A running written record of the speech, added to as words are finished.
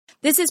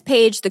This is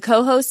Paige, the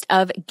co-host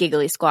of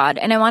Giggly Squad,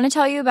 and I want to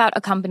tell you about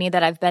a company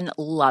that I've been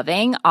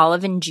loving,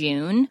 Olive &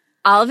 June.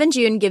 Olive &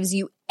 June gives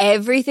you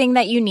everything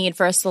that you need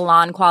for a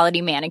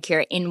salon-quality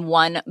manicure in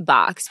one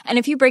box. And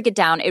if you break it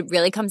down, it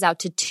really comes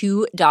out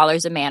to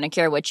 $2 a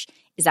manicure, which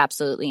is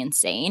absolutely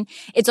insane.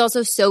 It's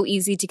also so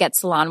easy to get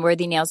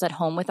salon-worthy nails at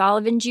home with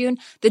Olive & June.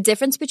 The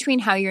difference between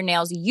how your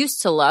nails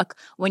used to look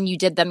when you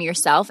did them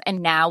yourself and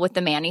now with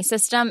the Mani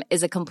system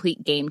is a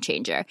complete game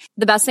changer.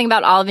 The best thing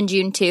about Olive &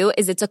 June, too,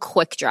 is it's a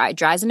quick dry.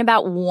 Dries in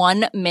about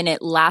 1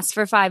 minute, lasts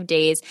for 5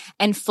 days,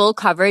 and full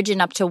coverage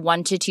in up to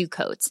 1 to 2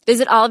 coats.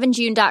 Visit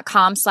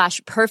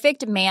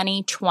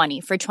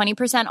oliveandjune.com/perfectmani20 for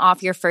 20%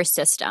 off your first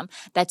system.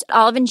 That's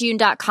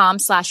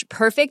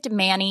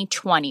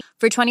oliveandjune.com/perfectmani20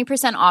 for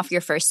 20% off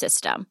your first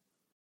system.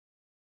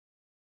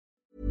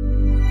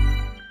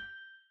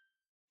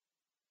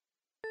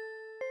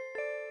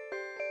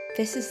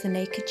 This is the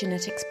Naked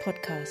Genetics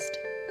Podcast,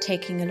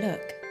 taking a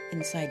look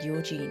inside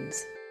your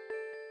genes.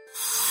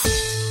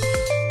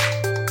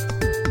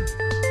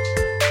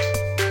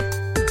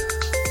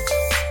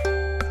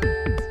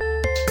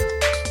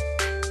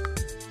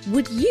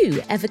 Would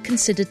you ever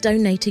consider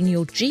donating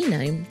your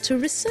genome to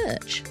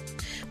research?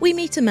 We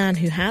meet a man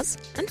who has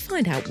and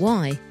find out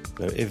why.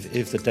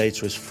 If the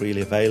data is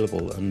freely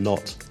available and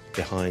not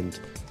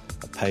behind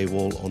a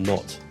paywall or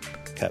not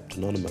kept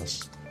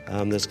anonymous,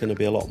 there's going to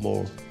be a lot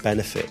more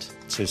benefit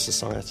to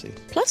society.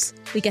 Plus,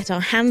 we get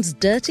our hands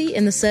dirty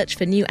in the search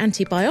for new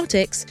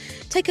antibiotics,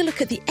 take a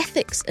look at the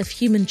ethics of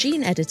human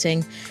gene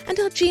editing, and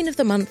our gene of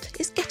the month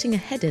is getting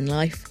ahead in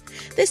life.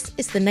 This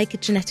is the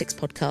Naked Genetics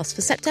Podcast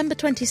for September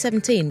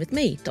 2017 with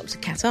me, Dr.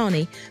 Kat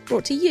Arney,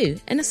 brought to you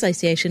in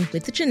association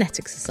with the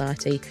Genetics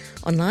Society,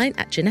 online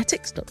at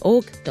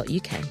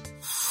genetics.org.uk.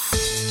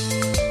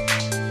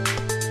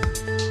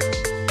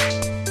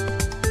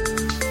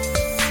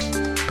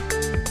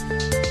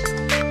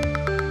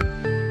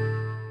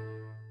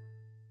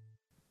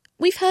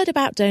 We've heard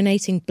about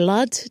donating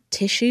blood,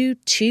 tissue,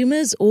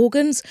 tumours,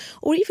 organs,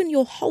 or even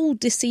your whole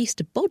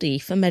deceased body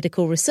for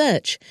medical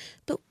research.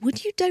 But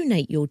would you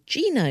donate your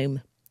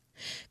genome?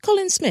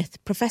 Colin Smith,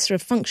 Professor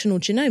of Functional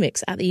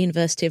Genomics at the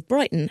University of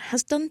Brighton,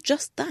 has done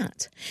just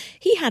that.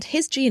 He had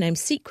his genome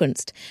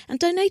sequenced and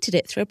donated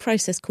it through a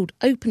process called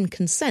Open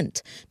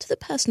Consent to the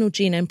Personal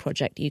Genome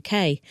Project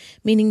UK,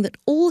 meaning that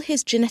all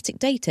his genetic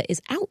data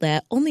is out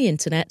there on the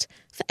internet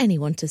for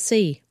anyone to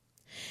see.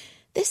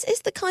 This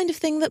is the kind of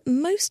thing that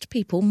most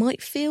people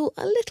might feel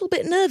a little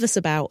bit nervous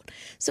about.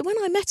 So when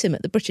I met him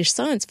at the British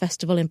Science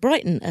Festival in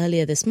Brighton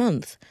earlier this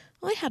month,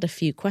 I had a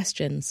few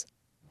questions.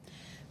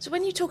 So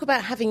when you talk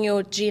about having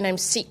your genome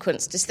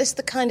sequenced, is this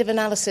the kind of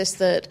analysis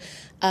that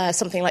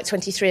something like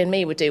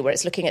 23andMe would do, where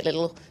it's looking at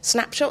little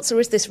snapshots, or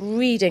is this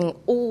reading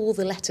all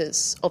the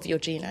letters of your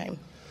genome?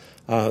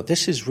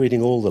 This is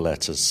reading all the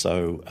letters.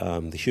 So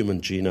the human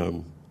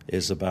genome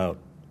is about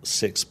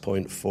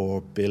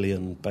 6.4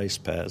 billion base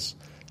pairs.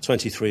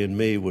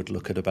 23andMe would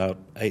look at about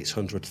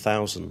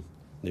 800,000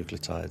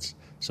 nucleotides.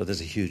 So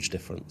there's a huge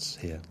difference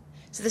here.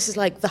 So this is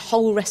like the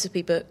whole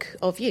recipe book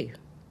of you?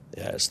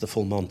 Yeah, it's the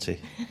full Monty.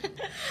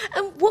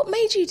 And what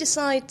made you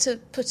decide to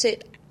put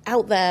it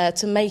out there,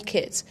 to make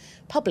it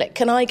public?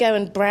 Can I go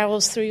and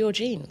browse through your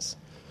genes?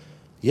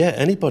 Yeah,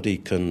 anybody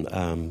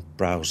can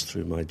browse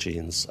through my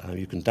genes.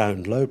 You can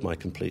download my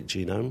complete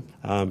genome.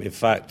 In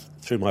fact,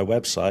 through my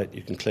website,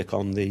 you can click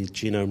on the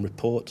genome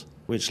report,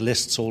 which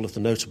lists all of the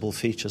notable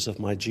features of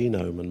my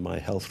genome and my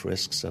health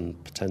risks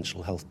and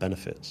potential health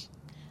benefits.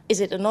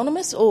 Is it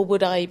anonymous, or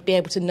would I be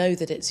able to know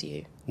that it's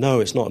you? No,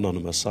 it's not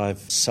anonymous.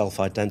 I've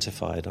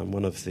self-identified. I'm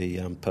one of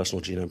the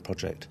Personal Genome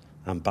Project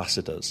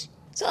ambassadors.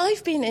 So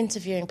I've been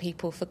interviewing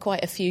people for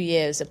quite a few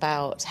years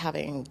about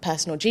having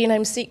personal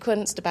genome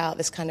sequenced, about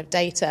this kind of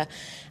data,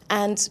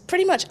 and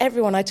pretty much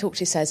everyone I talk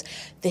to says,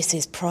 this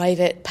is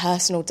private,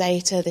 personal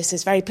data, this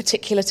is very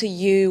particular to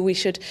you, we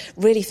should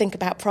really think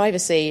about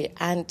privacy,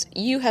 and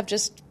you have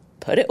just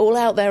put it all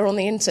out there on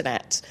the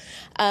internet.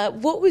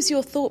 What was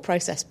your thought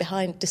process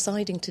behind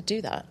deciding to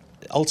do that?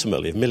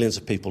 Ultimately, if millions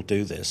of people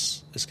do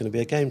this, it's going to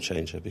be a game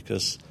changer,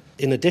 because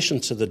in addition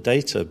to the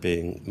data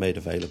being made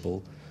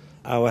available,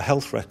 our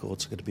health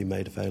records are going to be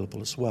made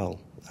available as well,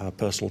 our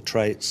personal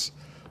traits,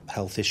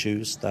 health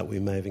issues that we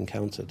may have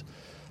encountered.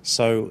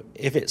 So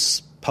if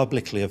it's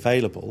publicly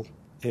available,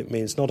 it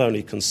means not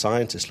only can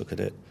scientists look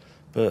at it,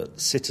 but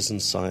citizen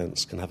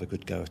science can have a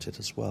good go at it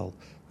as well.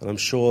 And I'm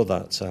sure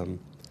that, in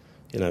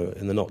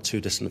the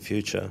not-too-distant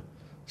future,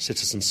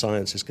 citizen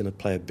science is going to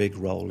play a big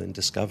role in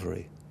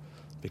discovery,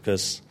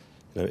 because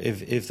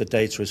if the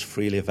data is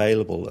freely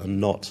available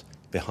and not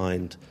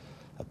behind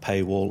a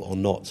paywall or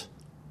not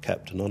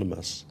kept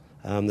anonymous,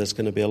 there's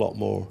going to be a lot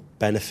more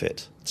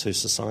benefit to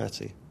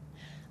society.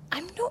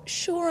 I'm not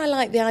sure I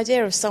like the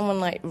idea of someone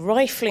like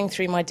rifling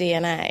through my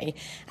DNA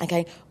and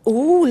going,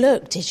 oh,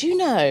 look, did you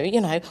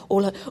know,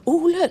 or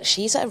oh, look,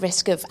 she's at a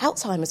risk of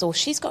Alzheimer's, or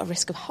she's got a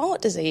risk of heart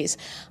disease.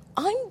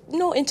 I'm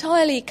not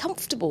entirely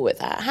comfortable with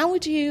that. How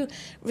would you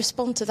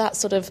respond to that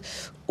sort of,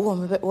 oh,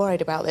 I'm a bit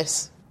worried about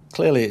this?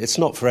 Clearly, it's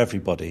not for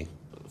everybody.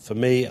 for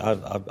me,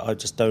 I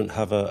just don't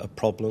have a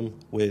problem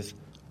with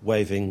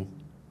waiving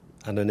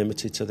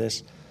anonymity to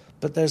this.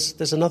 But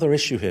there's another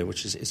issue here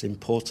which is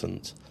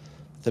important.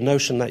 The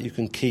notion that you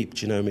can keep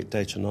genomic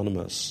data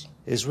anonymous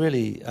is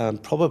really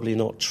probably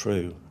not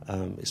true.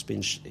 It's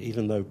been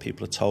even though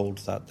people are told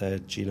that their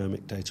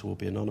genomic data will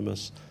be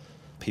anonymous,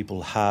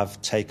 people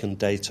have taken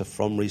data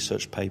from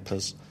research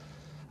papers,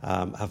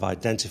 have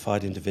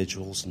identified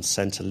individuals and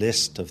sent a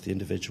list of the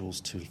individuals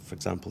to, for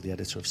example, the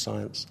editor of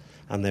Science,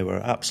 and they were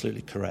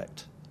absolutely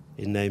correct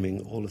in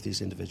naming all of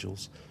these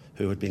individuals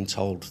who had been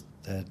told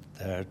that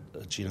their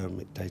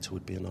genomic data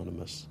would be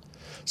anonymous.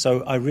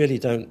 So I really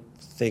don't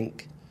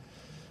think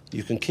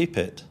you can keep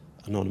it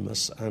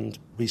anonymous, and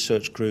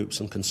research groups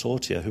and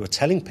consortia who are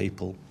telling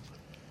people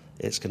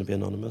it's going to be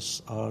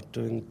anonymous are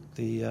doing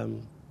the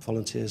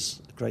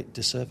volunteers a great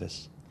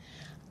disservice.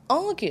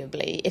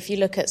 Arguably, if you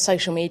look at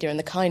social media and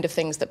the kind of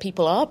things that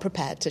people are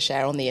prepared to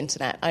share on the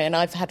internet, and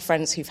I've had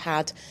friends who've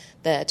had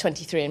their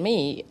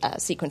 23andMe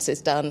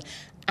sequences done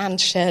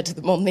and shared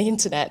them on the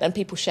internet, and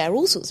people share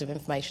all sorts of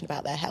information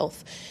about their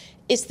health.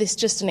 Is this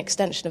just an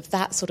extension of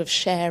that sort of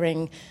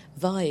sharing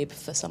vibe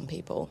for some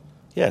people?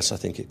 Yes, I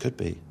think it could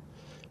be.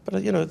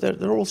 But,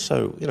 they're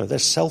also,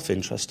 there's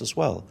self-interest as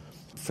well.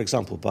 For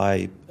example,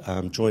 by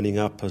joining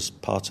up as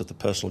part of the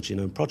Personal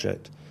Genome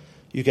Project,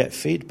 you get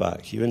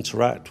feedback, you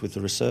interact with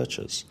the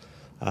researchers,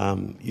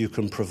 you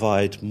can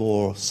provide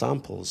more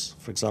samples.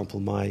 For example,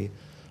 my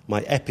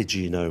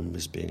epigenome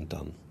is being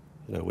done,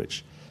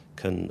 which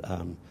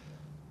can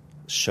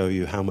show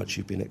you how much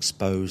you've been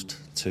exposed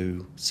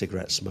to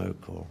cigarette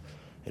smoke or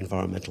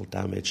environmental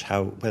damage,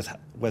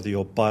 whether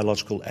your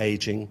biological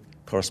aging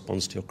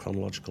corresponds to your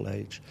chronological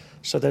age.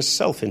 So there's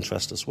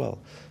self-interest as well.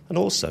 And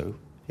also,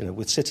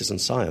 with citizen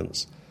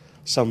science,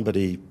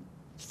 somebody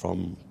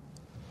from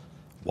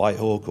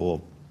Whitehawk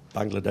or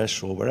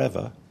Bangladesh or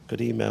wherever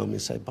could email me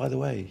and say, by the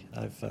way,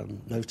 I've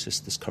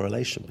noticed this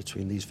correlation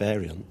between these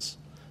variants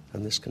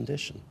and this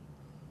condition.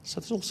 So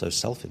there's also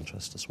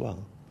self-interest as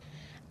well.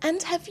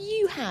 And have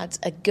you had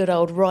a good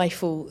old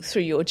rifle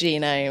through your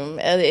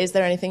genome? Is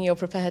there anything you're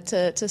prepared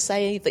to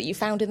say that you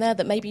found in there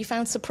that maybe you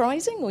found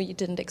surprising or you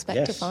didn't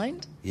expect to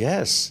find?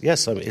 Yes.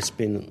 It's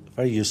been a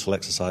very useful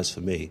exercise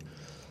for me.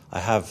 I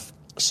have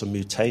some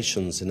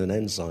mutations in an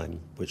enzyme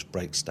which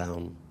breaks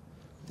down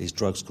these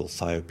drugs called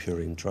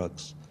thiopurine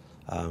drugs,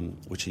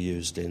 which are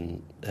used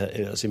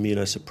as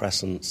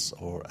immunosuppressants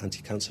or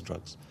anti-cancer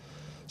drugs.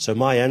 So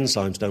my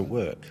enzymes don't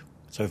work.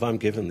 So if I'm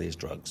given these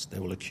drugs, they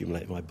will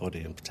accumulate in my body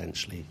and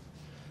potentially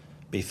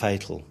be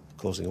fatal,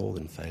 causing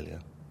organ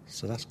failure.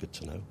 So that's good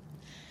to know.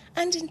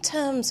 And in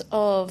terms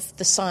of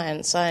the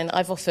science, and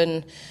I've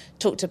often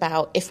talked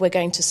about if we're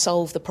going to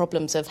solve the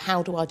problems of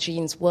how do our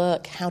genes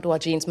work, how do our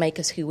genes make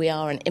us who we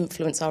are and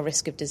influence our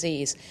risk of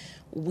disease,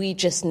 we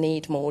just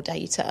need more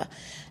data.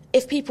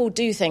 If people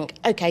do think,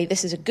 OK,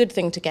 this is a good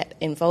thing to get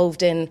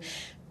involved in,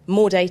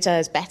 more data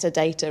is better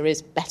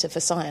for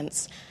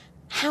science,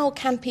 how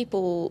can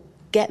people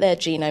get their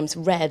genomes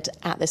read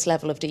at this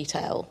level of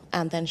detail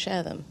and then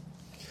share them?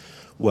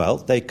 Well,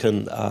 they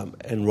can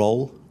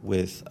enrol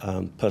with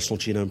Personal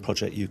Genome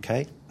Project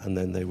UK, and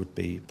then they would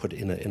be put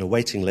in a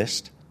waiting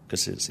list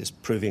because it's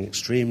proving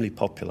extremely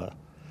popular.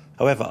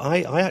 However,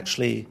 I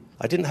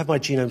didn't have my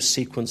genome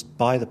sequenced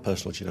by the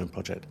Personal Genome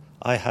Project.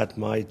 I had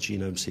my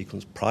genome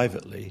sequenced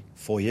privately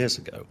 4 years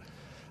ago,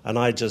 and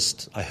I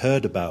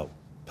heard about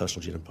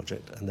Personal Genome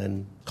Project and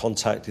then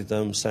contacted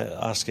them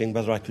asking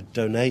whether I could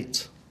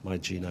donate my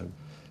genome.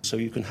 So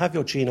you can have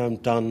your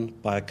genome done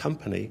by a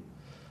company,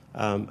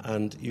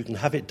 and you can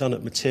have it done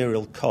at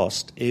material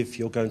cost if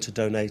you're going to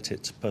donate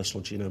it to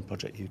Personal Genome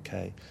Project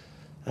UK.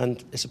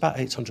 And it's about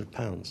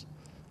 £800.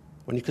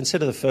 When you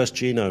consider the first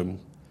genome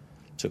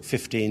took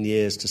 15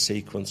 years to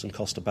sequence and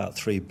cost about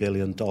 $3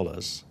 billion,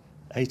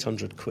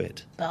 800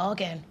 quid.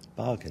 Bargain.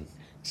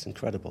 It's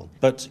incredible.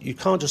 But you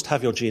can't just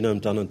have your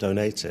genome done and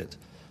donate it.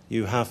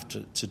 You have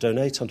to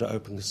donate under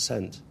open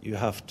consent, you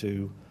have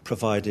to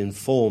provide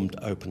informed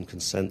open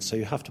consent, so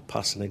you have to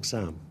pass an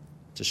exam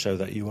to show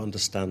that you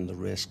understand the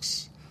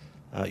risks.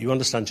 You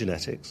understand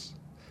genetics,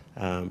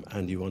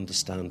 and you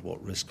understand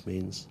what risk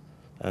means,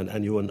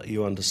 and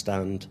you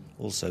understand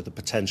also the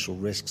potential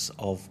risks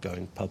of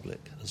going public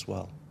as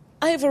well.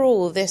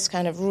 Overall, this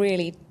kind of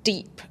really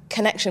deep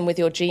connection with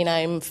your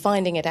genome,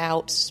 finding it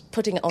out,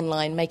 putting it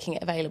online, making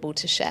it available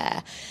to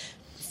share,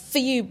 for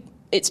you,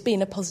 it's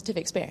been a positive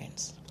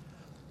experience?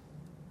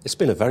 It's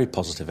been a very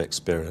positive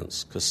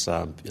experience because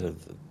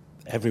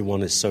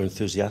everyone is so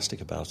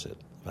enthusiastic about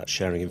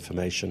sharing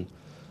information,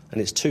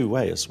 and it's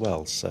two-way as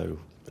well. So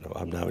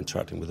I'm now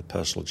interacting with the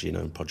Personal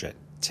Genome Project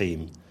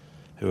team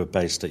who are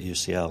based at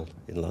UCL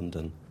in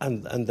London,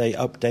 and they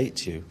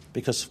update you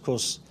because, of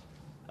course,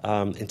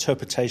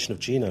 interpretation of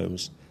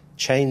genomes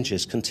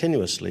changes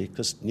continuously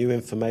because new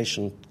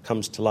information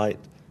comes to light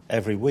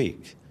every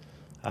week.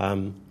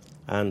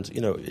 And,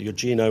 your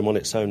genome on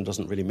its own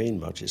doesn't really mean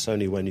much. It's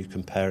only when you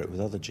compare it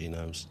with other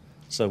genomes.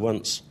 So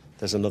once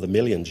there's another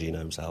million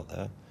genomes out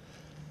there,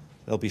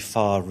 there'll be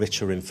far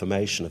richer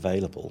information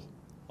available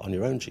on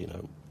your own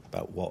genome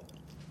about what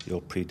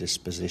your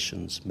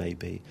predispositions may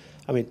be.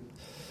 I mean,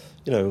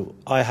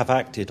 I have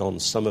acted on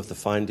some of the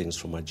findings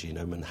from my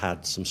genome and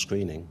had some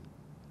screening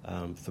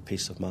for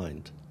peace of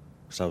mind,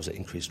 because I was at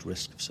increased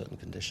risk of certain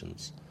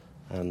conditions.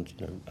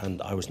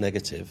 And I was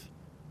negative.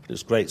 But it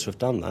was great to have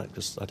done that,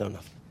 because I don't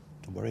have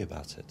to worry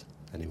about it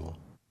anymore.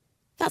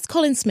 That's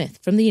Colin Smith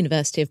from the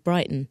University of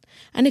Brighton.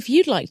 And if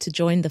you'd like to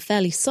join the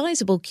fairly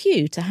sizable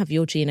queue to have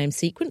your genome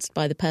sequenced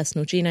by the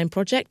Personal Genome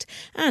Project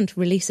and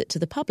release it to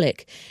the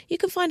public, you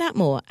can find out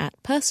more at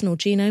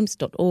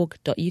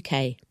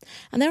personalgenomes.org.uk.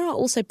 And there are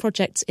also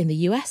projects in the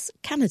US,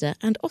 Canada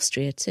and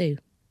Austria too.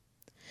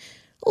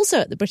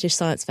 Also at the British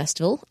Science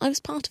Festival, I was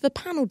part of a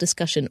panel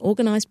discussion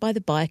organised by the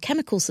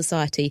Biochemical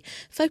Society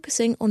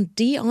focusing on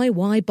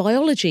DIY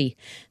biology,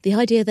 the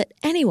idea that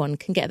anyone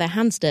can get their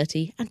hands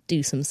dirty and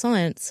do some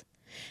science.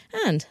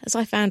 And, as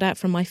I found out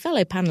from my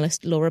fellow panellist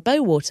Laura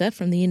Bowater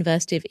from the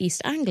University of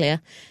East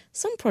Anglia,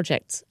 some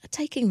projects are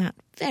taking that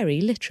very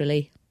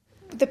literally.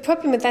 The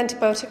problem with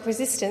antibiotic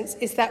resistance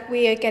is that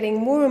we are getting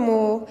more and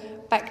more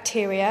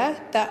bacteria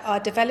that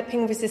are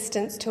developing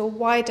resistance to a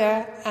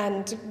wider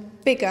and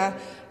bigger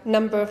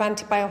number of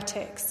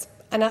antibiotics.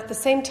 And at the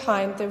same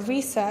time, the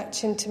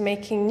research into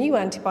making new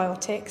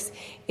antibiotics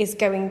is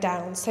going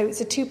down. So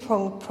it's a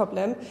two-pronged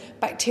problem.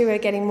 Bacteria are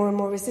getting more and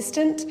more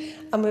resistant,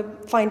 and we're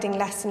finding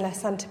less and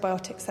less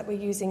antibiotics that we're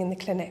using in the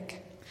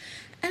clinic.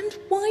 And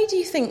why do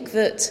you think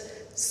that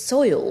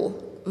soil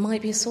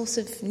might be a source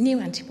of new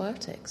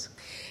antibiotics?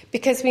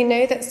 Because we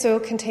know that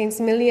soil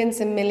contains millions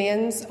and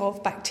millions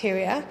of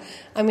bacteria,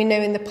 and we know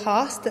in the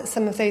past that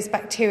some of those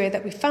bacteria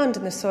that we found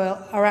in the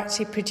soil are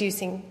actually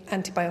producing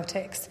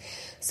antibiotics.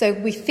 So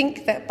we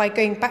think that by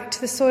going back to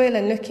the soil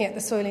and looking at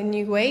the soil in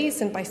new ways,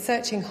 and by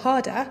searching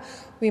harder,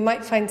 we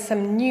might find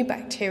some new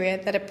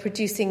bacteria that are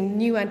producing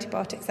new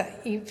antibiotics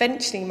that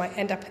eventually might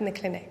end up in the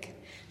clinic.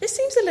 This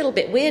seems a little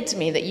bit weird to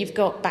me, that you've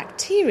got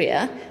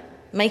bacteria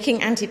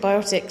making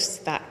antibiotics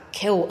that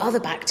kill other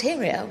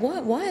bacteria.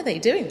 Why are they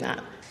doing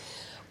that?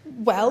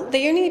 Well,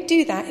 they only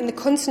do that in the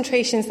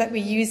concentrations that we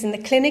use in the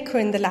clinic or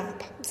in the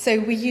lab. So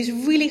we use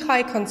really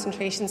high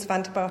concentrations of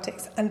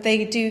antibiotics, and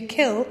they do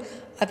kill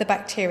other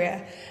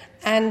bacteria.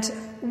 And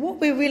what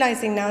we're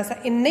realising now is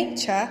that in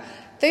nature,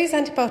 those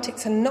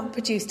antibiotics are not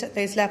produced at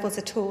those levels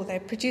at all. They're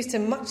produced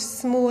in much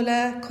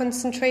smaller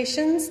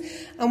concentrations.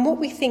 And what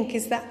we think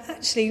is that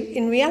actually,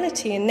 in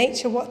reality, in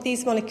nature, what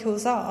these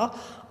molecules are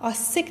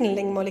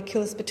signalling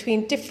molecules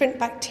between different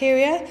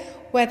bacteria,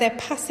 where they're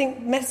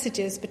passing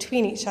messages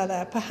between each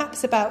other,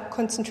 perhaps about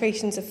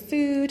concentrations of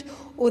food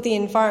or the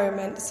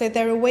environment. So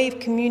they're a way of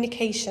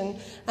communication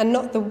and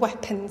not the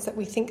weapons that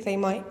we think they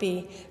might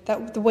be,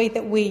 that the way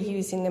that we're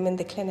using them in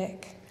the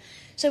clinic.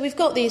 So we've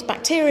got these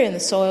bacteria in the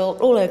soil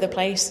all over the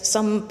place,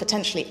 some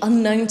potentially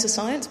unknown to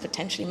science,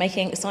 potentially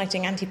making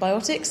exciting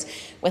antibiotics,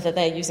 whether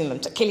they're using them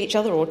to kill each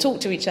other or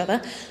talk to each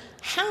other.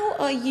 How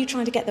are you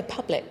trying to get the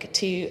public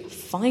to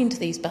find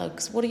these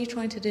bugs? What are you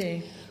trying to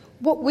do?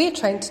 What we're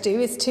trying to do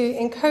is to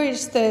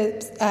encourage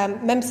the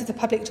members of the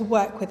public to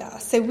work with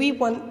us. So we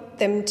want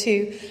them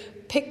to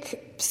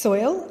pick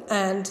soil,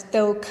 and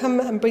they'll come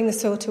and bring the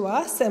soil to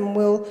us, and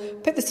we'll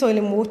put the soil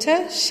in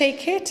water,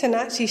 shake it, and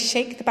actually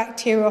shake the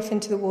bacteria off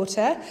into the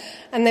water.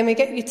 And then we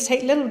get you to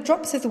take little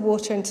drops of the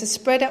water and to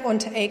spread it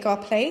onto agar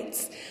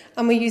plates.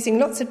 And we're using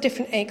lots of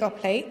different agar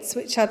plates,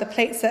 which are the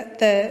plates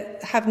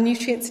that have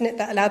nutrients in it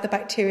that allow the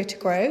bacteria to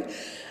grow.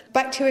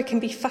 Bacteria can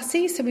be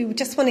fussy, so we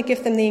just want to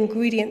give them the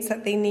ingredients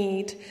that they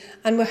need.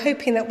 And we're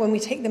hoping that when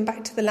we take them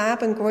back to the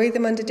lab and grow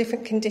them under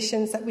different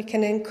conditions, that we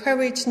can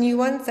encourage new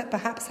ones that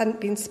perhaps hadn't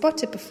been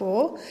spotted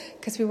before,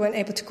 because we weren't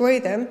able to grow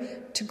them,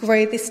 to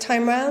grow this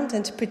time round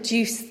and to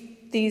produce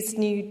these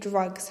new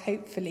drugs,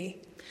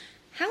 hopefully.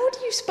 How do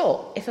you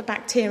spot if a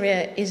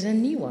bacteria is a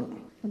new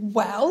one?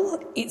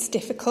 Well, it's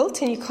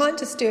difficult, and you can't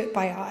just do it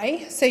by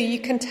eye. So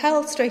you can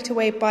tell straight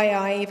away by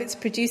eye if it's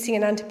producing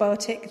an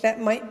antibiotic that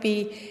might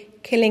be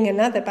killing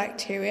another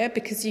bacteria,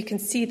 because you can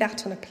see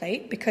that on a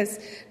plate, because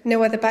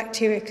no other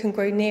bacteria can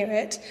grow near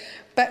it.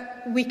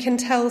 But we can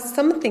tell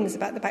some things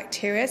about the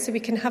bacteria, so we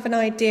can have an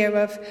idea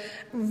of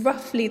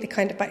roughly the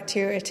kind of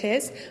bacteria it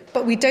is,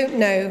 but we don't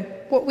know.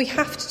 What we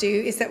have to do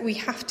is that we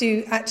have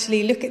to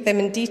actually look at them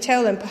in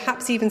detail and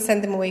perhaps even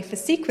send them away for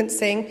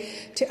sequencing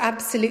to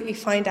absolutely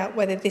find out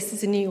whether this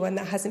is a new one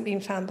that hasn't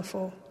been found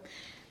before.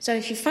 So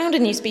if you've found a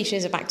new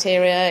species of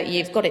bacteria,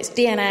 you've got its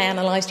DNA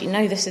analysed, you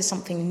know this is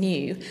something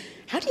new,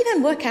 how do you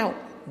then work out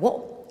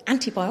what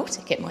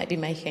antibiotic it might be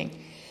making?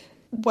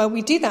 Well,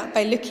 we do that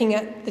by looking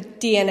at the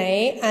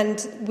DNA,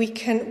 and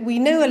we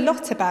know a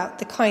lot about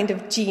the kind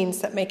of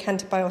genes that make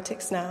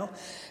antibiotics now.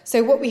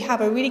 So what we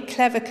have are really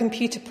clever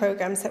computer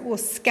programs that will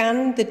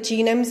scan the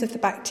genomes of the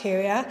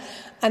bacteria,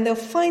 and they'll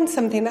find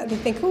something that they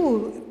think,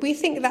 we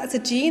think that's a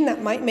gene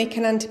that might make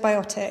an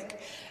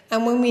antibiotic.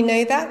 And when we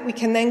know that, we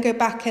can then go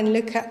back and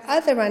look at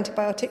other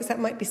antibiotics that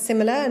might be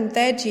similar and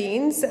their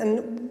genes,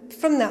 and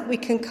from that we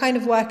can kind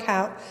of work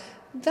out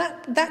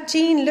that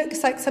gene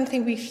looks like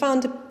something we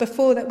found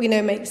before that we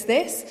know makes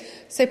this,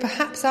 so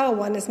perhaps our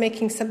one is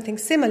making something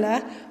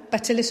similar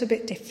but a little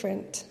bit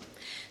different.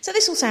 So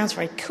this all sounds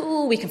very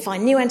cool. We can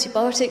find new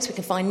antibiotics, we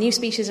can find new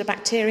species of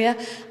bacteria.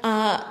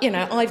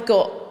 I've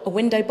got a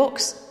window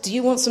box. Do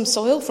you want some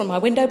soil from my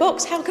window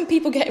box? How can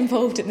people get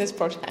involved in this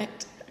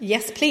project?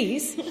 Yes,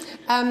 please.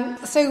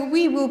 So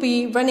we will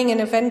be running an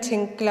event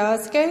in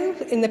Glasgow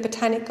in the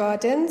Botanic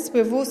Gardens.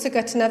 We've also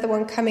got another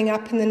one coming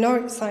up in the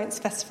Norwich Science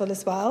Festival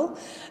as well.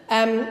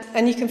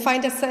 And you can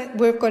find us,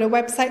 we've got a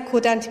website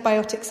called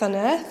Antibiotics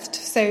Unearthed.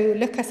 So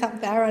look us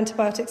up there,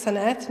 Antibiotics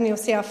Unearthed, and you'll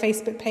see our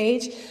Facebook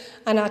page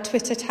and our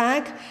Twitter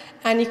tag,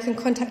 and you can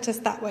contact us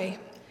that way.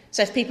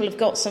 So if people have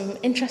got some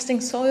interesting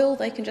soil,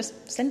 they can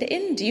just send it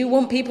in. Do you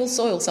want people's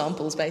soil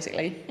samples,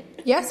 basically?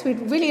 Yes,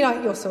 we'd really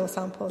like your soil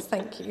samples,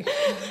 thank you.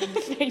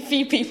 Very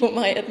few people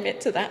might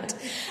admit to that.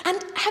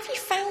 And have you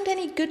found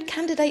any good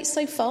candidates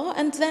so far?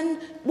 And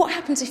then what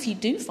happens if you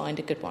do find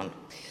a good one?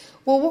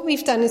 Well, what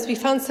we've done is we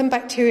found some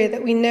bacteria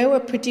that we know are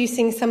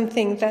producing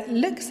something that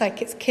looks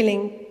like it's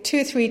killing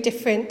 2 or 3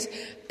 different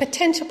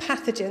potential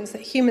pathogens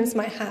that humans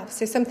might have.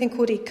 So something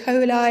called E.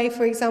 coli,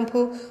 for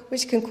example,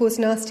 which can cause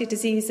nasty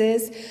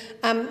diseases.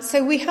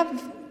 So we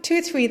have 2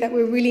 or 3 that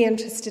we're really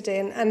interested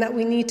in and that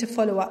we need to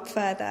follow up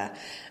further.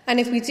 And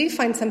if we do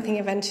find something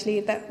eventually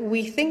that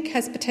we think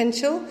has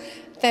potential,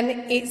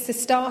 then it's the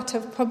start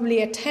of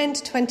probably a 10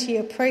 to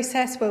 20-year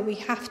process where we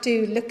have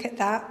to look at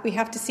that. We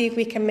have to see if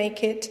we can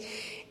make it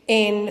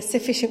in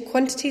sufficient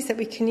quantities that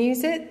we can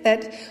use it,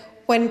 that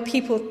when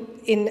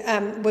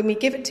we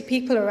give it to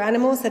people or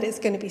animals, that it's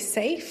going to be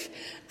safe,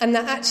 and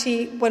that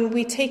actually when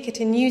we take it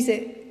and use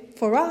it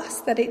for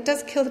us, that it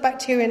does kill the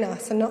bacteria in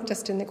us and not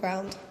just in the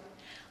ground.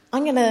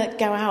 I'm going to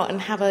go out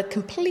and have a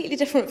completely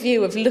different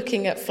view of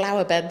looking at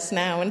flower beds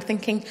now and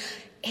thinking,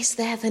 is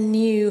there the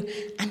new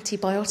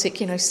antibiotic,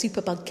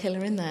 superbug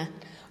killer in there?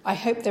 I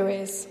hope there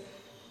is.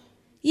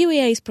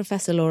 UEA's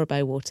Professor Laura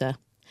Bowater.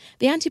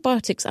 The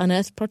Antibiotics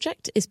Unearthed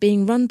project is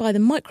being run by the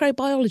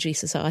Microbiology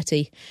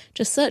Society.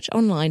 Just search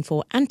online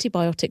for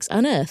Antibiotics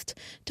Unearthed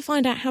to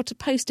find out how to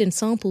post in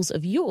samples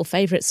of your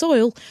favourite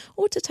soil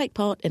or to take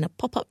part in a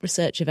pop-up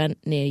research event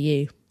near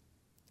you.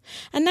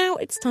 And now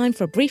it's time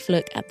for a brief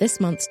look at this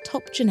month's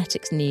top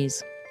genetics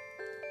news.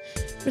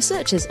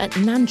 Researchers at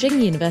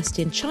Nanjing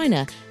University in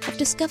China have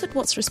discovered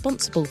what's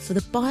responsible for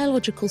the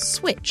biological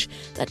switch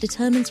that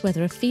determines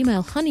whether a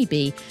female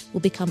honeybee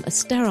will become a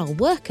sterile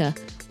worker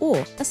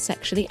or a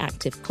sexually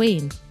active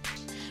queen.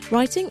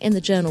 Writing in the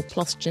journal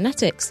PLOS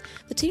Genetics,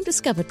 the team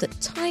discovered that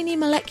tiny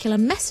molecular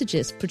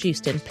messages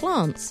produced in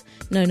plants,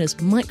 known as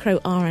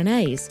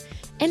microRNAs,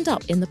 end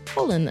up in the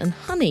pollen and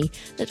honey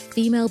that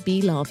female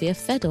bee larvae are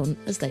fed on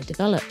as they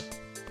develop.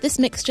 This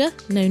mixture,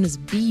 known as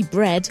bee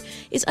bread,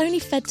 is only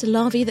fed to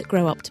larvae that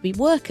grow up to be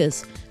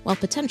workers, while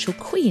potential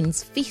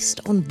queens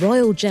feast on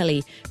royal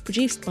jelly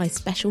produced by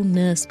special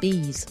nurse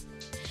bees.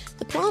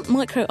 The plant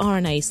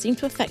microRNAs seem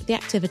to affect the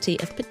activity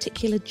of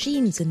particular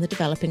genes in the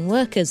developing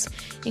workers,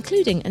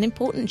 including an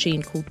important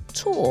gene called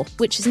TOR,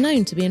 which is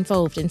known to be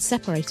involved in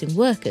separating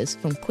workers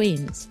from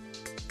queens.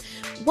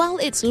 While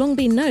it's long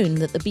been known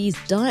that the bees'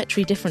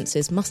 dietary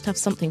differences must have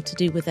something to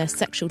do with their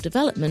sexual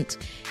development,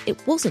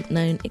 it wasn't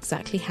known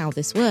exactly how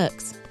this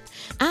works.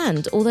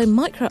 And although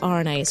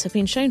microRNAs have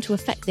been shown to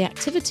affect the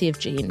activity of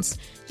genes,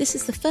 this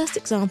is the first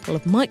example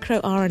of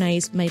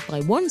microRNAs made by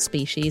one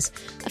species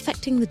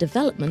affecting the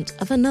development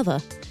of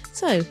another.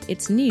 So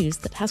it's news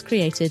that has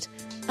created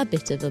a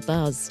bit of a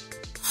buzz.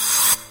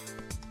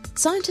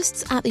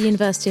 Scientists at the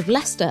University of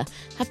Leicester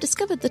have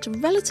discovered that a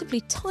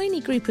relatively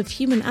tiny group of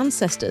human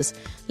ancestors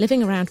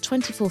living around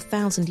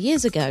 24,000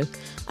 years ago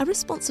are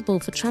responsible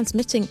for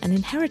transmitting an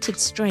inherited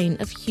strain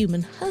of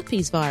human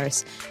herpes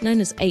virus known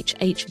as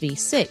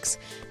HHV6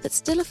 that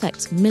still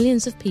affects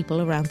millions of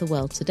people around the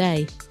world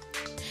today.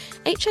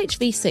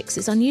 HHV6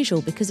 is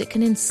unusual because it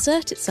can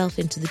insert itself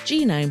into the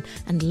genome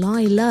and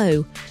lie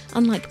low,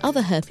 unlike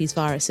other herpes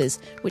viruses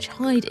which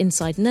hide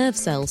inside nerve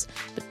cells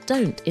but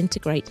don't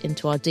integrate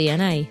into our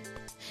DNA.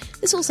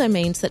 This also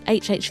means that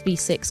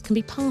HHV6 can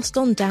be passed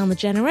on down the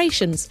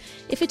generations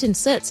if it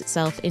inserts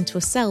itself into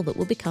a cell that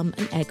will become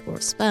an egg or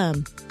a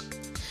sperm.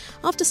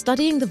 After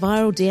studying the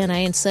viral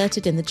DNA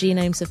inserted in the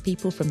genomes of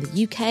people from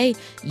the UK,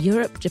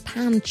 Europe,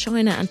 Japan,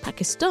 China and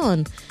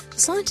Pakistan, the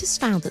scientists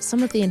found that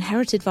some of the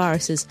inherited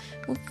viruses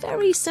were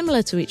very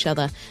similar to each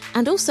other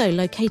and also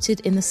located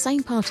in the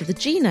same part of the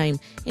genome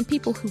in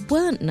people who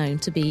weren't known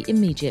to be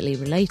immediately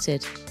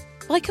related.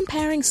 By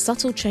comparing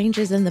subtle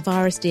changes in the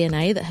virus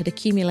DNA that had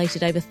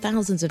accumulated over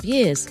thousands of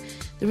years,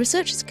 the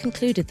researchers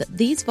concluded that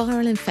these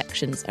viral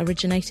infections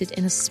originated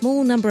in a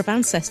small number of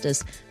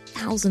ancestors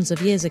thousands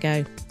of years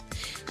ago.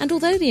 And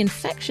although the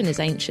infection is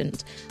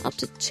ancient, up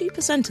to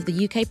 2% of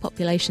the UK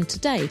population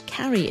today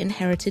carry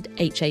inherited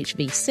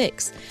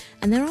HHV6,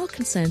 and there are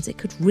concerns it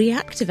could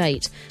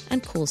reactivate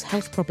and cause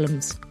health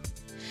problems.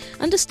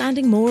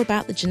 Understanding more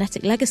about the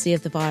genetic legacy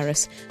of the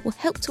virus will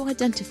help to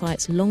identify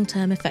its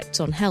long-term effects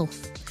on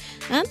health.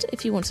 And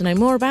if you want to know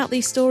more about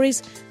these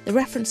stories, the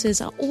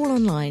references are all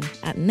online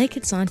at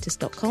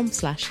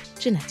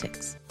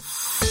nakedscientist.com/genetics.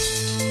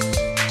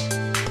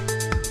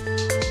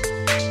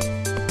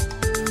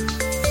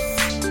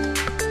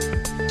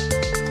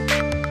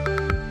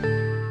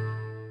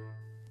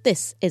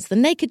 This is the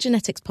Naked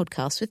Genetics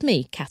podcast with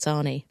me, Kat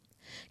Arney.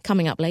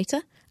 Coming up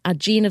later, our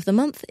gene of the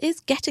month is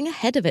getting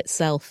ahead of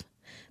itself.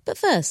 But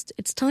first,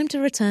 it's time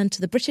to return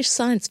to the British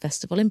Science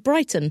Festival in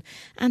Brighton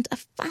and a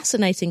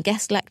fascinating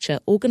guest lecture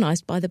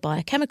organised by the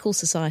Biochemical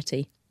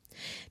Society.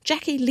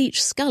 Jackie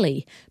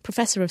Leach-Scully,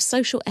 Professor of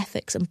Social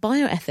Ethics and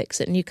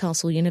Bioethics at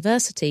Newcastle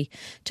University,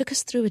 took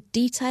us through a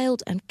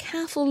detailed and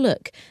careful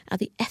look at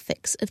the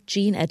ethics of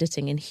gene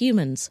editing in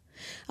humans.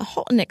 A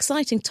hot and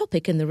exciting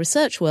topic in the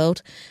research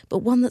world, but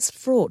one that's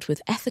fraught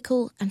with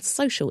ethical and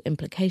social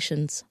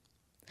implications.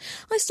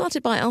 I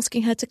started by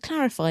asking her to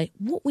clarify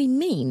what we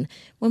mean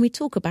when we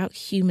talk about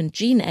human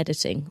gene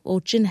editing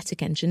or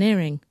genetic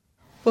engineering.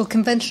 Well,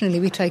 conventionally,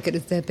 we take it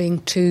as there being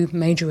two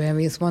major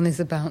areas. One is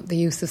about the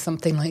use of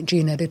something like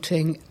gene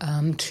editing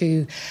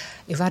to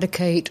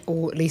eradicate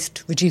or at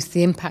least reduce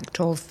the impact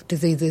of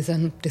diseases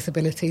and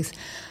disabilities.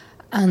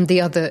 And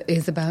the other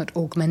is about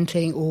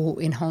augmenting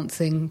or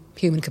enhancing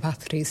human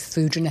capacities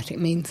through genetic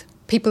means.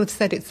 People have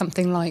said it's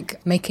something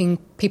like making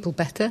people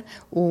better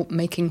or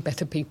making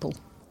better people.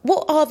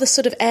 What are the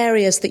sort of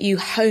areas that you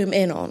home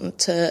in on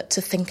to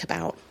think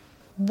about?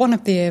 One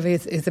of the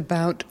areas is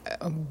about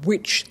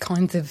which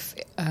kinds of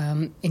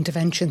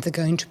interventions are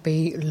going to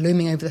be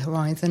looming over the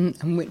horizon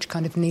and which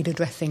kind of need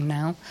addressing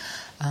now,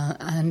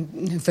 and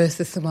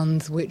versus the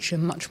ones which are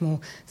much more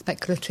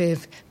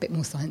speculative, a bit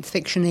more science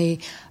fiction-y,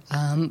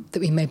 that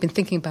we may have been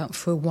thinking about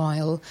for a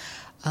while.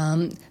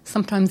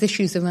 Sometimes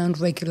issues around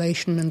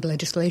regulation and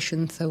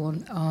legislation and so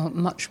on are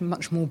much,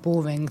 much more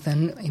boring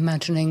than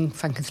imagining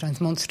Frankenstein's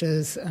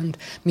monsters and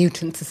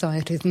mutant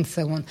societies and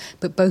so on.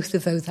 But both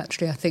of those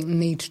actually, I think,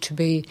 need to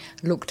be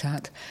looked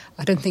at.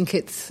 I don't think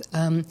it's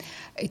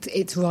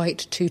right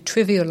to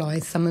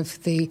trivialise some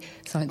of the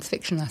science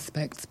fiction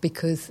aspects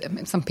because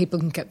some people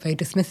can get very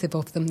dismissive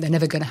of them. They're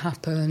never going to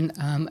happen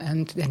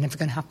and they're never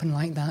going to happen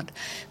like that.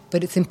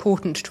 But it's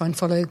important to try and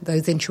follow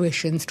those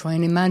intuitions, try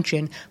and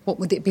imagine what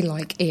would it be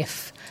like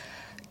if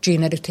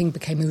gene editing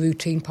became a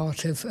routine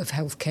part of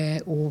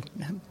healthcare or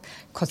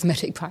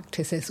cosmetic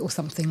practices or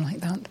something like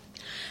that.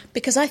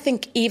 Because I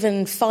think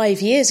even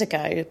 5 years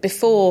ago,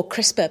 before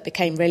CRISPR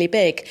became really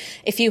big,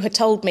 if you had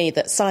told me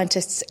that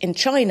scientists in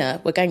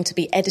China were going to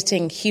be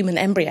editing human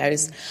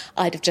embryos,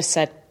 I'd have just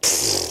said,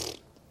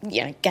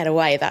 get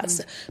away.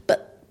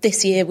 But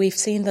this year we've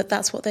seen that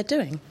that's what they're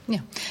doing.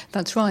 Yeah,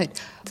 that's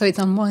right. So it's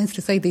unwise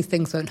to say these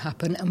things won't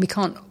happen, and we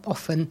can't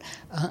often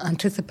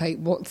anticipate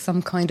what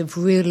some kind of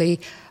really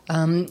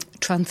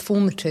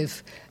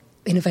transformative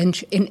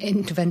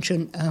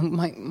intervention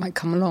might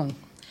come along.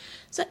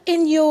 So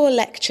in your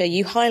lecture,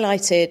 you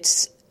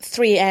highlighted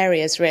 3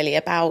 areas really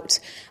about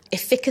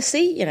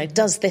efficacy,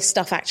 does this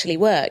stuff actually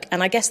work?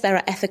 And I guess there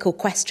are ethical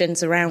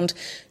questions around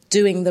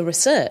doing the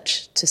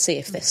research to see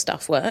if this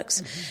stuff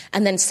works. Mm-hmm.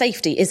 And then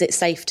safety, is it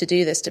safe to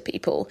do this to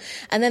people?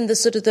 And then the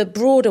sort of the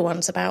broader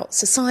ones about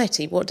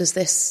society, what does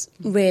this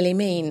really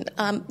mean?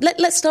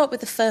 Let's start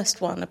with the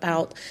first one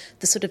about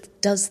the sort of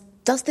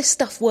does this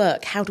stuff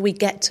work? How do we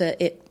get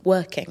to it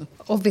working?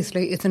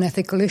 Obviously, it's an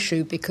ethical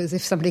issue because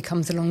if somebody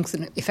comes along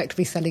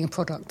effectively selling a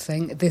product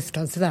saying this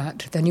does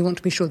that, then you want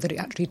to be sure that it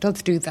actually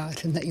does do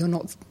that and that you're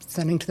not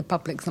selling to the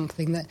public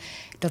something that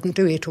doesn't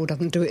do it or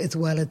doesn't do it as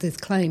well as is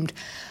claimed.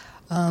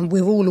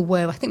 We're all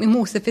aware, I think we're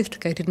more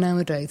sophisticated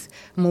nowadays,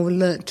 more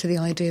alert to the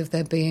idea of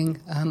there being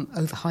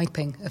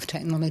overhyping of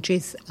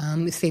technologies.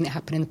 We've seen it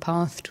happen in the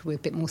past, we're a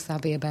bit more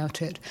savvy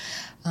about it.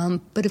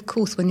 But of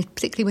course,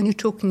 particularly when you're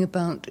talking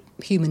about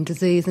human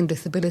disease and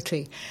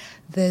disability,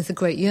 there's a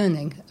great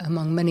yearning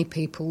among many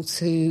people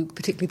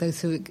particularly those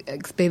who are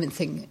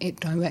experiencing it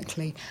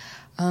directly,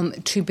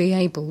 to be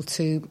able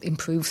to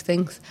improve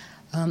things.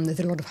 There's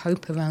a lot of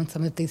hope around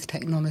some of these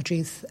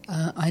technologies.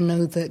 I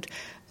know that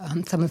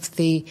some of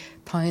the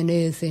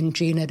pioneers in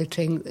gene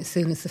editing, as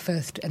soon as the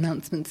first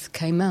announcements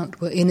came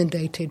out, were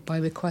inundated by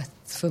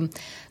requests from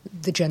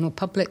the general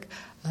public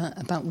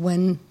about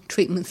when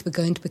treatments were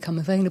going to become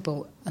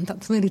available. And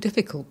that's really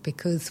difficult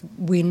because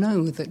we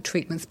know that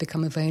treatments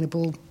become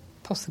available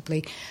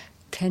possibly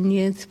 10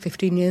 years,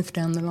 15 years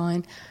down the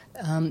line.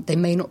 They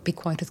may not be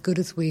quite as good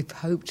as we've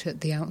hoped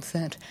at the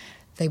outset.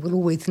 They will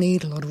always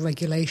need a lot of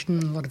regulation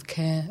and a lot of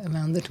care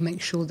around them to make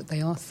sure that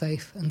they are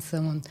safe and so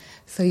on.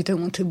 So you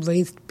don't want to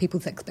raise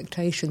people's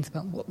expectations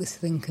about what this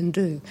thing can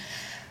do.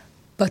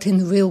 But in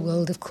the real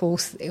world, of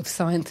course, if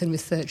science and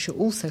research are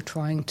also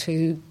trying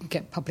to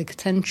get public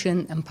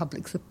attention and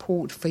public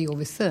support for your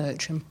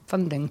research and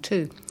funding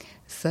too.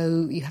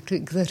 So you have to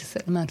exert a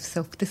certain amount of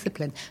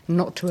self-discipline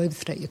not to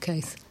overstate your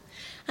case.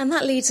 And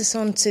that leads us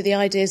on to the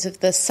ideas of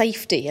the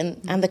safety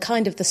and the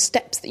kind of the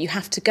steps that you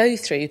have to go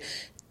through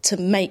to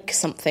make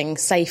something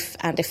safe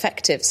and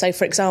effective. So,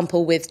 for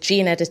example, with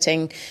gene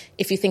editing,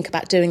 if you think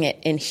about doing it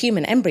in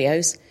human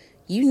embryos,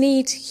 you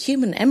need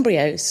human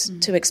embryos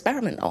to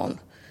experiment on.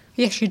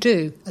 Yes, you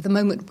do. At the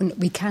moment,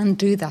 we can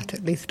do that,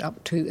 at least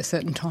up to a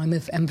certain time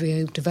of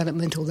embryo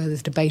development, although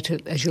there's debate,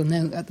 as you'll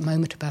know, at the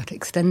moment about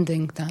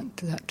extending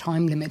that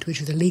time limit,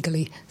 which is a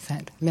legally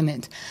set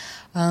limit.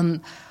 I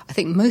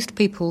think most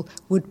people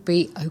would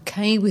be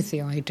okay with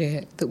the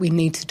idea that we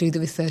need to do the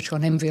research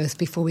on embryos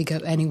before we go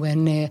anywhere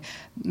near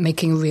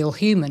making a real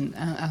human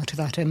out of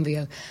that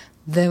embryo.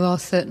 There are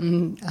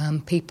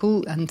certain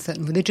people and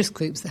certain religious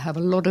groups that have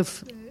a lot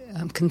of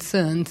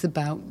concerns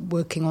about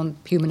working on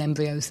human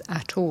embryos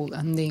at all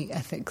and the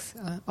ethics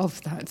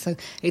of that. So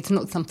it's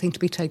not something to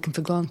be taken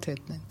for granted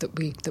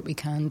that we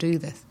can do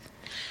this.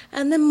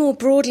 And then more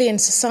broadly in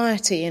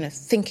society,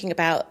 thinking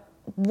about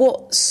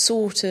what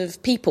sort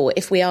of people,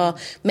 if we are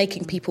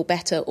making people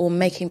better or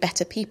making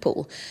better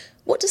people,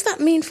 what does that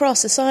mean for our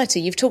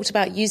society? You've talked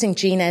about using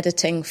gene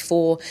editing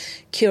for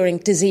curing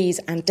disease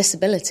and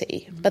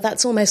disability, but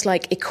that's almost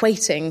like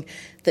equating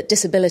that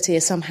disability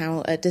is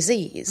somehow a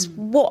disease.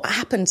 What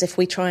happens if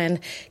we try and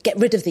get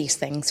rid of these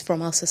things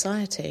from our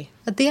society?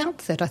 At the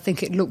outset, I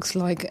think it looks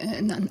like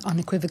an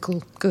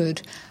unequivocal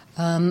good.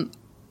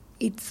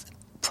 It's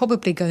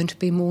probably going to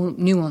be more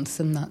nuanced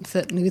than that.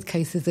 Certainly with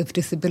cases of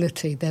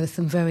disability, there are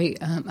some very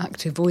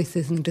active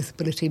voices in the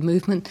disability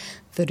movement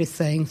that is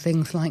saying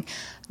things like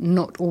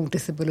not all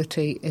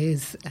disability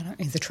is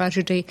a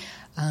tragedy.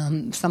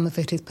 Some of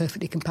it is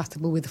perfectly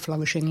compatible with a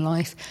flourishing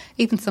life.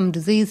 Even some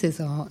diseases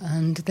are,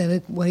 and there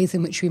are ways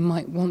in which we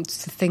might want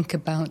to think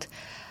about.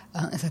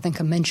 As I think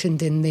I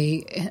mentioned in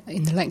the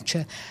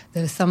lecture,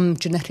 there are some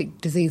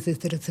genetic diseases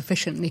that are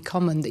sufficiently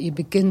common that you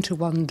begin to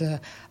wonder,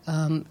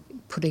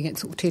 putting it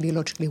sort of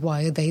teleologically,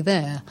 why are they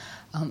there?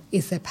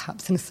 Is there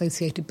perhaps an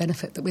associated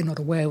benefit that we're not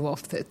aware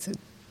of that's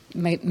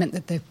meant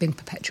that they've been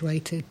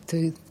perpetuated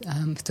through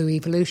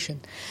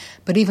evolution?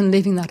 But even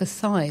leaving that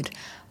aside,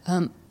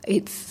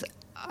 it's,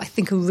 I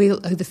think, a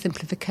real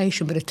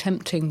oversimplification, but a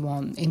tempting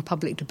one in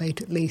public debate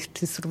at least,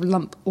 to sort of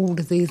lump all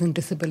disease and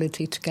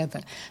disability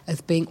together as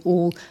being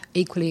all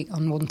equally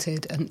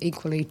unwanted and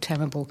equally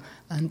terrible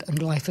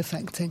and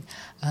life-affecting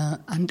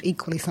and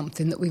equally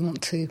something that we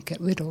want to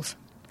get rid of.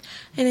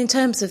 And in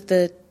terms of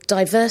the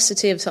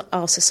diversity of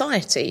our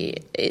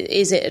society,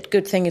 is it a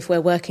good thing if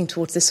we're working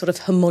towards this sort of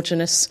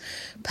homogenous,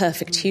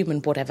 perfect human,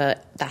 whatever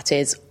that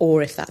is,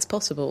 or if that's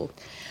possible?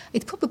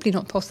 It's probably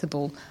not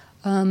possible.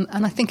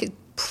 And I think it's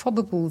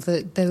probable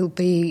that there will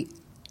be,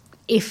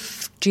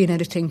 if gene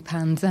editing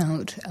pans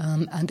out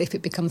and if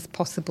it becomes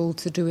possible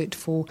to do it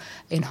for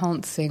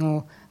enhancing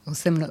or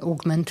similar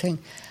augmenting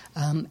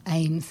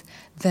aims,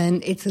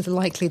 then it's as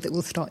likely that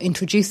we'll start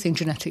introducing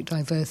genetic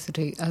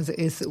diversity as it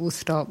is that we'll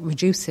start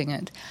reducing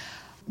it.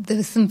 There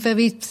are some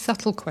very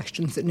subtle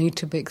questions that need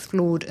to be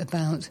explored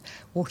about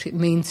what it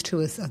means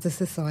to us as a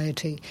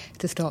society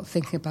to start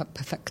thinking about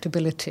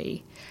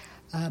perfectibility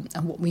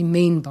and what we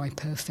mean by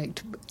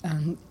perfect.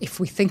 And if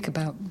we think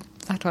about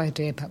that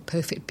idea about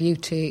perfect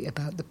beauty,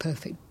 about the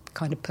perfect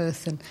kind of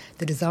person,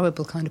 the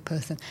desirable kind of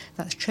person,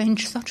 that's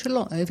changed such a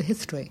lot over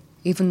history,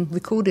 even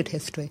recorded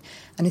history,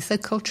 and is so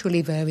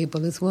culturally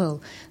variable as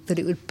well, that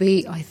it would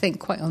be, I think,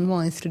 quite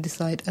unwise to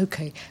decide,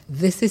 OK,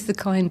 this is the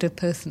kind of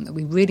person that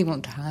we really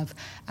want to have,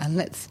 and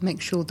let's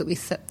make sure that we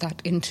set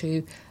that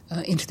into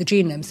the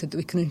genome so that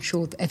we can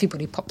ensure that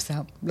everybody pops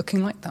out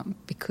looking like that,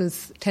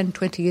 because 10,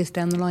 20 years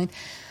down the line,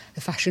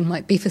 the fashion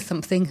might be for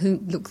something who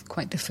looks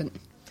quite different.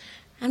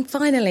 And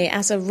finally,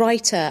 as a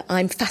writer,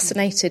 I'm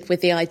fascinated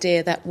with the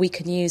idea that we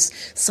can use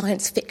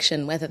science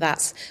fiction, whether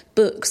that's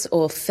books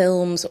or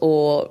films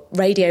or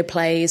radio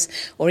plays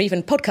or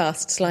even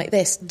podcasts like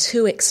this,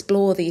 to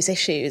explore these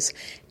issues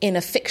in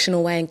a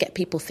fictional way and get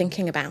people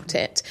thinking about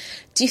it.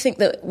 Do you think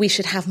that we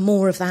should have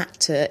more of that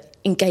to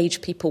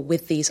engage people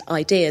with these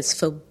ideas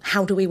for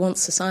how do we want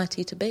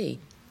society to be?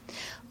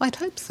 I'd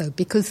hope so,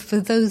 because for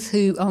those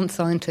who aren't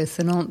scientists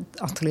and aren't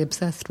utterly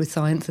obsessed with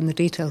science and the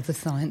details of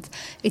science,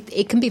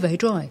 it can be very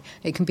dry.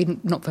 It can be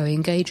not very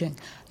engaging.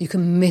 You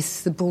can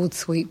miss the broad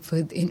sweep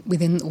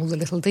within all the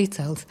little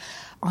details.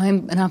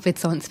 I'm an avid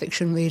science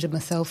fiction reader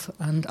myself,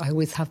 and I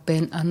always have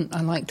been, and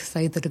I like to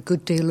say that a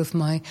good deal of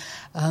my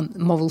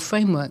moral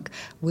framework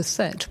was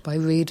set by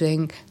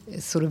reading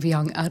sort of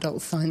young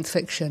adult science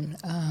fiction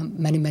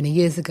many, many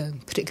years ago,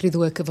 particularly the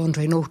work of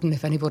Andre Norton,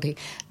 if anybody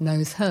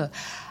knows her.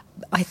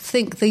 I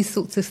think these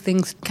sorts of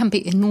things can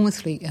be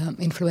enormously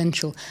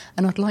influential,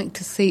 and I'd like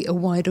to see a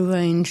wider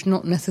range,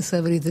 not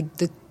necessarily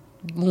the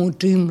more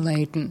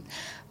doom-laden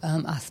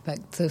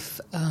aspects of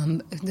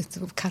the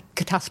sort of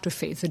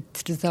catastrophes,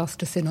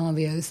 disaster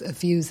scenarios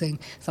of using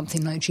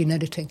something like gene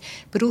editing,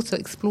 but also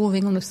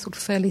exploring on a sort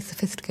of fairly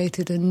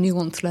sophisticated and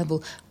nuanced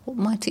level, what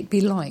might it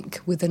be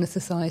like within a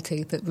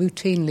society that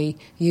routinely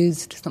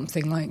used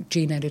something like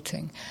gene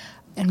editing?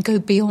 And go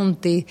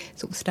beyond the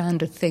sort of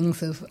standard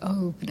things of,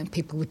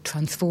 people would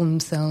transform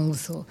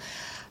themselves,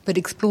 but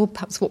explore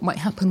perhaps what might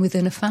happen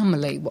within a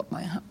family, what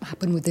might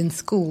happen within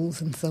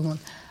schools and so on,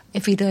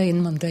 everyday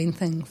and mundane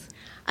things.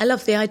 I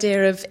love the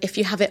idea of, if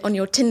you have it on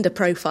your Tinder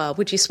profile,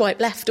 would you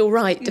swipe left or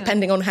right,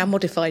 depending on how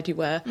modified you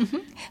were? Mm-hmm.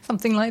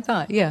 Something like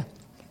that, yeah.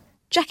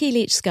 Jackie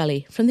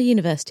Leach-Scully from the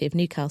University of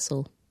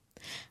Newcastle.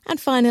 And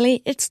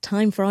finally, it's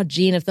time for our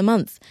gene of the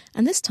month,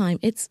 and this time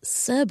it's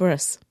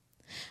Cerberus.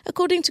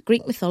 According to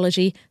Greek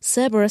mythology,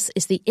 Cerberus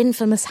is the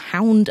infamous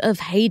Hound of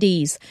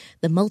Hades,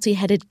 the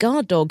multi-headed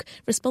guard dog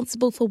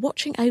responsible for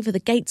watching over the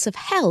gates of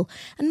hell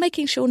and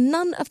making sure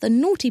none of the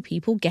naughty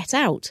people get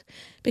out.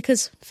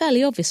 Because,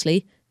 fairly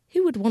obviously,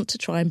 who would want to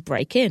try and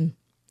break in?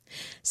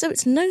 So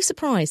it's no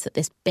surprise that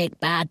this big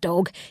bad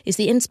dog is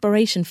the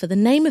inspiration for the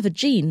name of a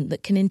gene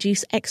that can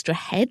induce extra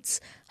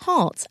heads,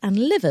 hearts and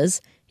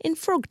livers in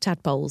frog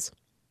tadpoles.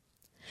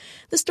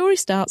 The story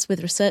starts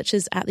with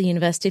researchers at the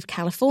University of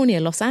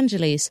California, Los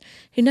Angeles,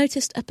 who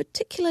noticed a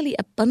particularly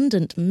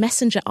abundant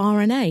messenger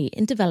RNA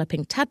in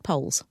developing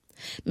tadpoles.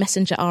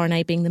 Messenger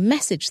RNA being the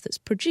message that's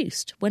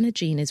produced when a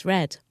gene is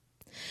read.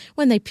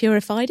 When they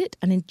purified it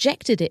and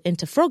injected it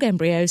into frog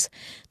embryos,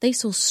 they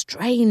saw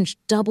strange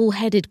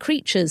double-headed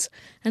creatures,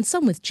 and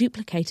some with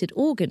duplicated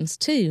organs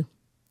too.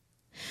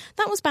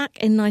 That was back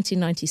in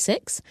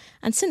 1996,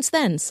 and since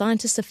then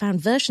scientists have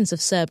found versions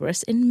of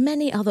Cerberus in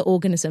many other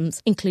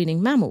organisms,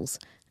 including mammals.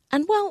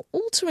 And while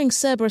altering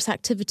Cerberus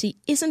activity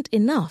isn't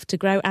enough to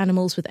grow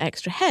animals with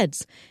extra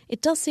heads,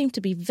 it does seem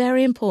to be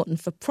very important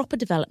for proper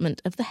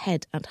development of the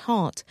head and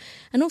heart,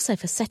 and also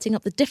for setting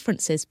up the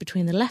differences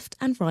between the left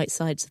and right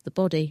sides of the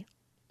body.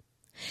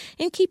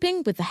 In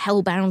keeping with the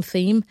hellbound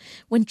theme,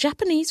 when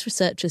Japanese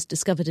researchers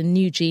discovered a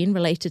new gene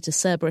related to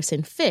Cerberus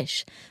in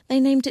fish, they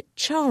named it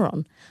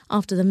Charon,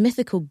 after the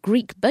mythical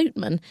Greek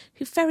boatman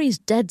who ferries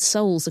dead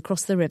souls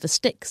across the river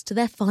Styx to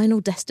their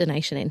final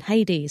destination in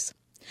Hades.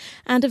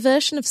 And a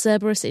version of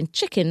Cerberus in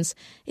chickens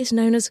is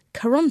known as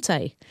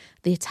Caronte,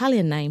 the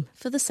Italian name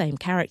for the same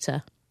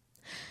character.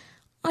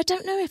 I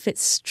don't know if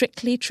it's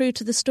strictly true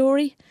to the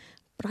story,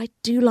 but I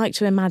do like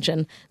to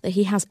imagine that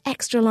he has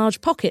extra large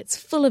pockets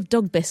full of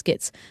dog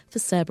biscuits for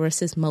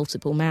Cerberus's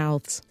multiple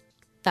mouths.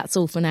 That's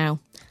all for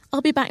now.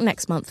 I'll be back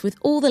next month with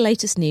all the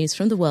latest news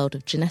from the world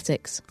of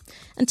genetics.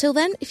 Until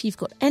then, if you've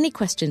got any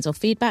questions or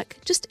feedback,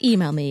 just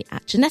email me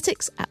at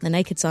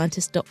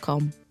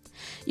genetics@thenakedscientist.com.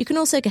 You can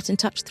also get in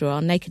touch through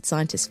our Naked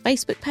Scientist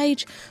Facebook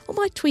page or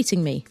by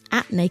tweeting me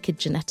at Naked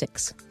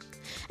Genetics.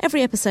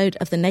 Every episode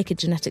of the Naked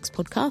Genetics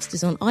podcast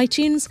is on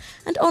iTunes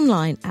and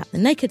online at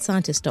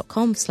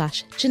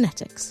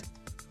thenakedscientist.com/genetics.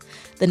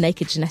 The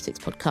Naked Genetics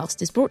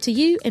podcast is brought to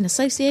you in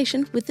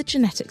association with the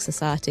Genetics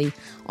Society,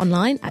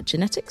 online at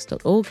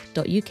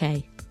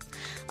genetics.org.uk.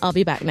 I'll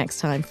be back next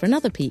time for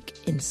another peek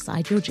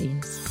inside your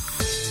genes.